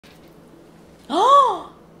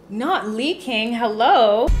Not leaking,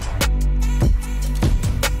 hello.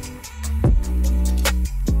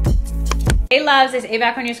 Hey loves, it's A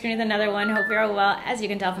back on your screen with another one. Hope you're all well. As you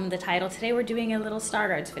can tell from the title, today we're doing a little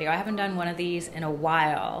Stargardts video. I haven't done one of these in a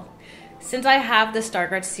while. Since I have the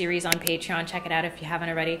Stargardts series on Patreon, check it out if you haven't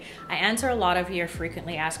already. I answer a lot of your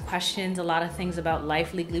frequently asked questions, a lot of things about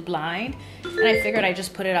life legally blind, and I figured I'd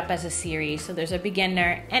just put it up as a series. So there's a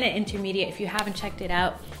beginner and an intermediate. If you haven't checked it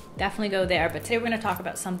out, definitely go there. But today we're going to talk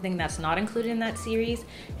about something that's not included in that series,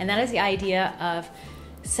 and that is the idea of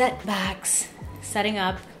setbacks, setting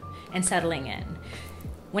up, and settling in.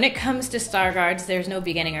 When it comes to Stargardts, there's no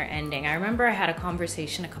beginning or ending. I remember I had a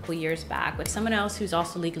conversation a couple years back with someone else who's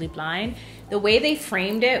also legally blind. The way they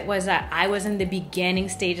framed it was that I was in the beginning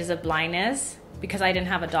stages of blindness because I didn't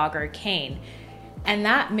have a dog or a cane. And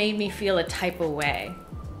that made me feel a type of way.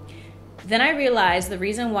 Then I realized the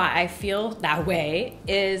reason why I feel that way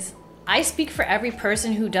is I speak for every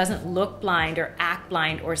person who doesn't look blind or act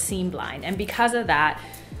blind or seem blind. And because of that,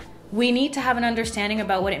 we need to have an understanding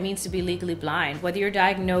about what it means to be legally blind. Whether you're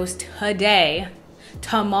diagnosed today,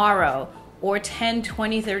 tomorrow, or 10,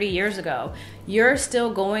 20, 30 years ago, you're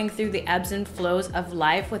still going through the ebbs and flows of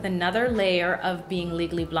life with another layer of being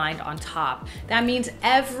legally blind on top. That means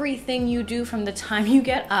everything you do from the time you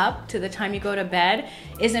get up to the time you go to bed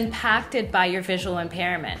is impacted by your visual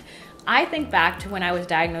impairment. I think back to when I was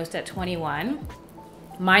diagnosed at 21.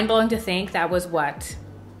 Mind-blowing to think that was what,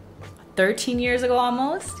 13 years ago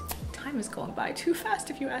almost? Time is going by too fast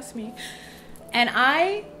if you ask me. And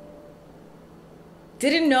I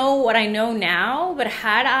didn't know what I know now, but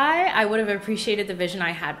had I would have appreciated the vision I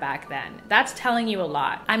had back then. That's telling you a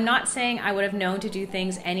lot. I'm not saying I would have known to do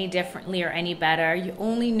things any differently or any better. You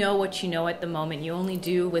only know what you know at the moment. You only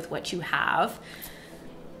do with what you have.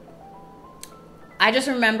 I just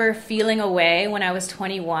remember feeling away when I was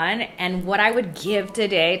 21 and what I would give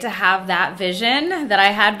today to have that vision that I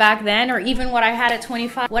had back then, or even what I had at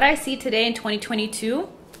 25. What I see today in 2022,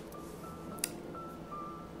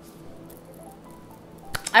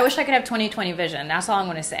 I wish I could have 20/20 vision. That's all I'm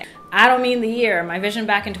gonna say. I don't mean the year. My vision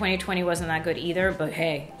back in 2020 wasn't that good either, but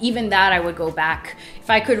hey, even that I would go back. If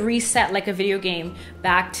I could reset like a video game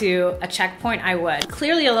back to a checkpoint, I would.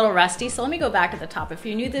 Clearly a little rusty, so let me go back to the top. If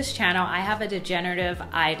you're new to this channel, I have a degenerative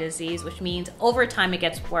eye disease, which means over time it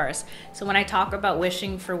gets worse. So when I talk about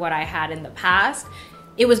wishing for what I had in the past,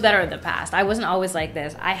 it was better in the past. I wasn't always like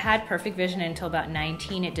this. I had perfect vision until about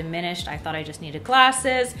 19. It diminished. I thought I just needed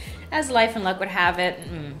glasses. As life and luck would have it,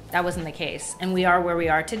 that wasn't the case. And we are where we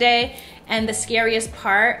are today. And the scariest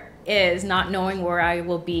part is not knowing where I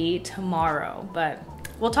will be tomorrow. But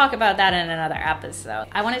we'll talk about that in another episode.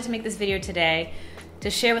 I wanted to make this video today to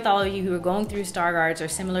share with all of you who are going through Stargardts or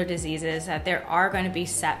similar diseases that there are going to be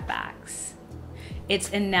setbacks. It's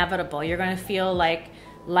inevitable. You're going to feel like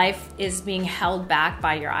life is being held back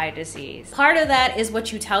by your eye disease. Part of that is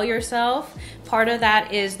what you tell yourself. Part of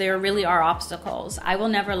that is there really are obstacles. I will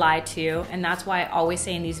never lie to you, and that's why I always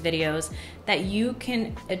say in these videos that you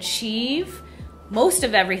can achieve most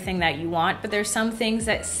of everything that you want, but there's some things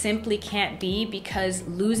that simply can't be because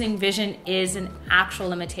losing vision is an actual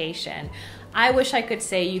limitation. I wish I could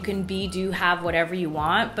say you can be, do, have whatever you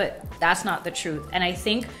want, but that's not the truth. And I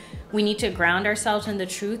think we need to ground ourselves in the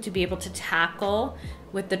truth to be able to tackle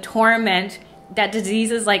with the torment that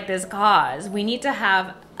diseases like this cause. We need to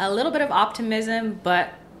have a little bit of optimism, but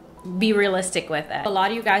be realistic with it. A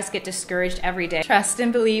lot of you guys get discouraged every day. Trust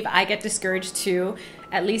and believe, I get discouraged too,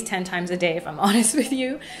 at least 10 times a day if I'm honest with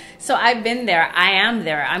you. So I've been there, I am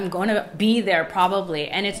there, I'm gonna be there probably.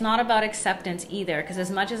 And it's not about acceptance either, because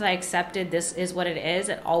as much as I accepted this is what it is,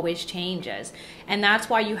 it always changes. And that's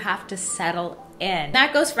why you have to settle in.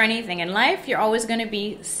 That goes for anything in life. You're always gonna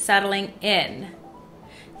be settling in.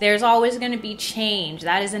 There's always going to be change.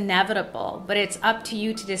 That is inevitable, but it's up to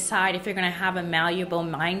you to decide if you're going to have a malleable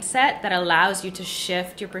mindset that allows you to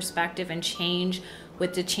shift your perspective and change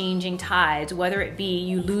with the changing tides, whether it be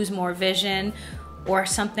you lose more vision or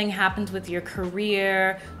something happens with your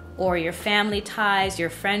career or your family ties, your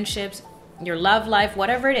friendships, your love life,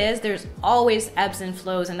 whatever it is, there's always ebbs and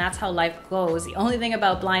flows, and that's how life goes. The only thing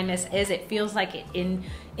about blindness is it feels like it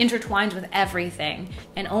intertwines with everything,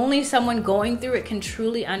 and only someone going through it can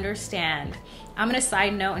truly understand. I'm gonna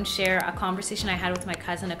side note and share a conversation I had with my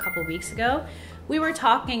cousin a couple weeks ago. We were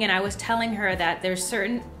talking and I was telling her that there's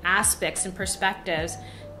certain aspects and perspectives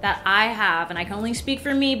that I have, and I can only speak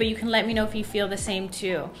for me, but you can let me know if you feel the same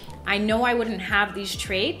too. I know I wouldn't have these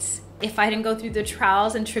traits if I didn't go through the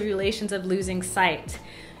trials and tribulations of losing sight.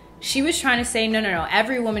 She was trying to say, no,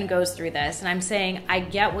 every woman goes through this. And I'm saying, I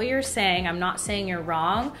get what you're saying. I'm not saying you're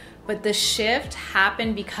wrong, but the shift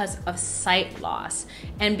happened because of sight loss.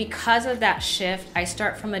 And because of that shift, I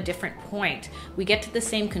start from a different point. We get to the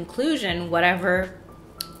same conclusion, whatever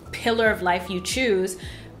pillar of life you choose,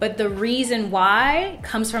 but the reason why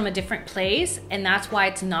comes from a different place, and that's why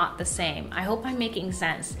it's not the same. I hope I'm making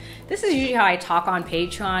sense. This is usually how I talk on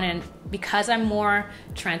Patreon, and because I'm more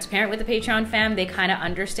transparent with the Patreon fam, they kind of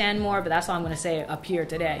understand more, but that's all I'm gonna say up here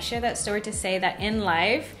today. I share that story to say that in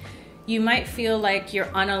life, you might feel like you're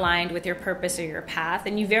unaligned with your purpose or your path,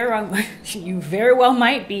 and you very well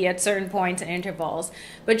might be at certain points and intervals,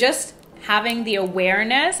 but just having the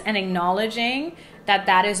awareness and acknowledging that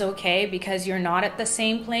that is okay because you're not at the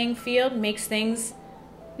same playing field makes things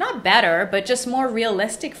not better, but just more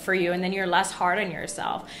realistic for you, and then you're less hard on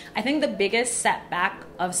yourself. I think the biggest setback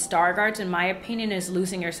of Stargardts, in my opinion, is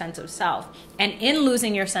losing your sense of self. And in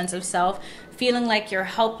losing your sense of self, feeling like you're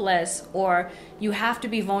helpless or you have to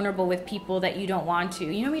be vulnerable with people that you don't want to.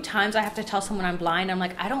 You know how many times I have to tell someone I'm blind, I'm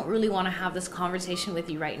like, I don't really want to have this conversation with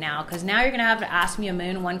you right now because now you're going to have to ask me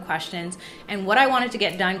 1,000,001 questions, and what I wanted to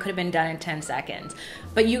get done could have been done in 10 seconds.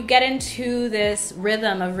 But you get into this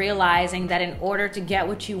rhythm of realizing that in order to get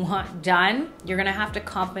what you want done, you're going to have to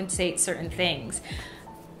compensate certain things.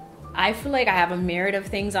 I feel like I have a myriad of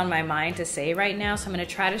things on my mind to say right now, so I'm going to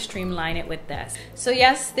try to streamline it with this. So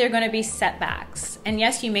yes, there are going to be setbacks, and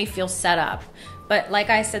yes, you may feel set up, but like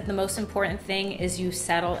I said, the most important thing is you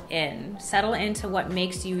settle in. Settle into what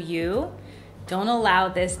makes you you. Don't allow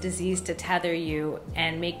this disease to tether you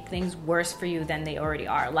and make things worse for you than they already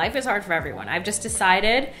are. Life is hard for everyone. I've just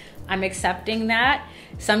decided I'm accepting that.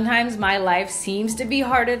 Sometimes my life seems to be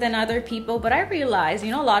harder than other people, but I realize,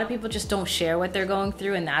 you know, a lot of people just don't share what they're going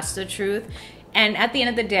through, and that's the truth. And at the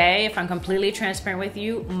end of the day, if I'm completely transparent with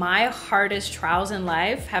you, my hardest trials in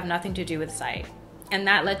life have nothing to do with sight. And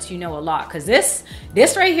that lets you know a lot, because this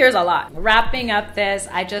right here is a lot. Wrapping up this,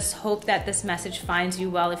 I just hope that this message finds you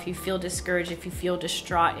well. If you feel discouraged, if you feel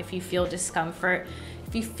distraught, if you feel discomfort,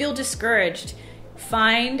 if you feel discouraged,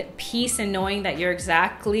 find peace in knowing that you're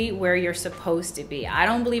exactly where you're supposed to be. I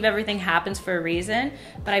don't believe everything happens for a reason,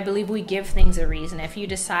 but I believe we give things a reason. If you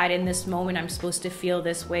decide in this moment I'm supposed to feel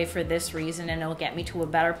this way for this reason and it'll get me to a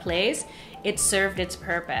better place, it served its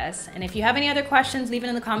purpose. And if you have any other questions, leave it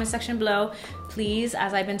in the comment section below. Please,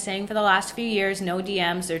 as I've been saying for the last few years, no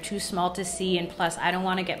DMs. They're too small to see, and plus I don't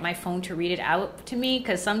want to get my phone to read it out to me,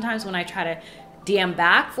 because sometimes when I try to DM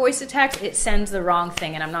back voice to text, it sends the wrong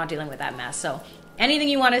thing, and I'm not dealing with that mess. So anything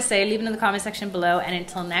you want to say, leave it in the comment section below. And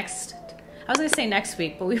until next, I was going to say next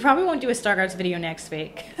week, but we probably won't do a Stargardts video next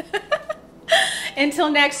week. Until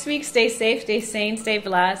next week, stay safe, stay sane, stay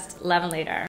blessed. Love and later.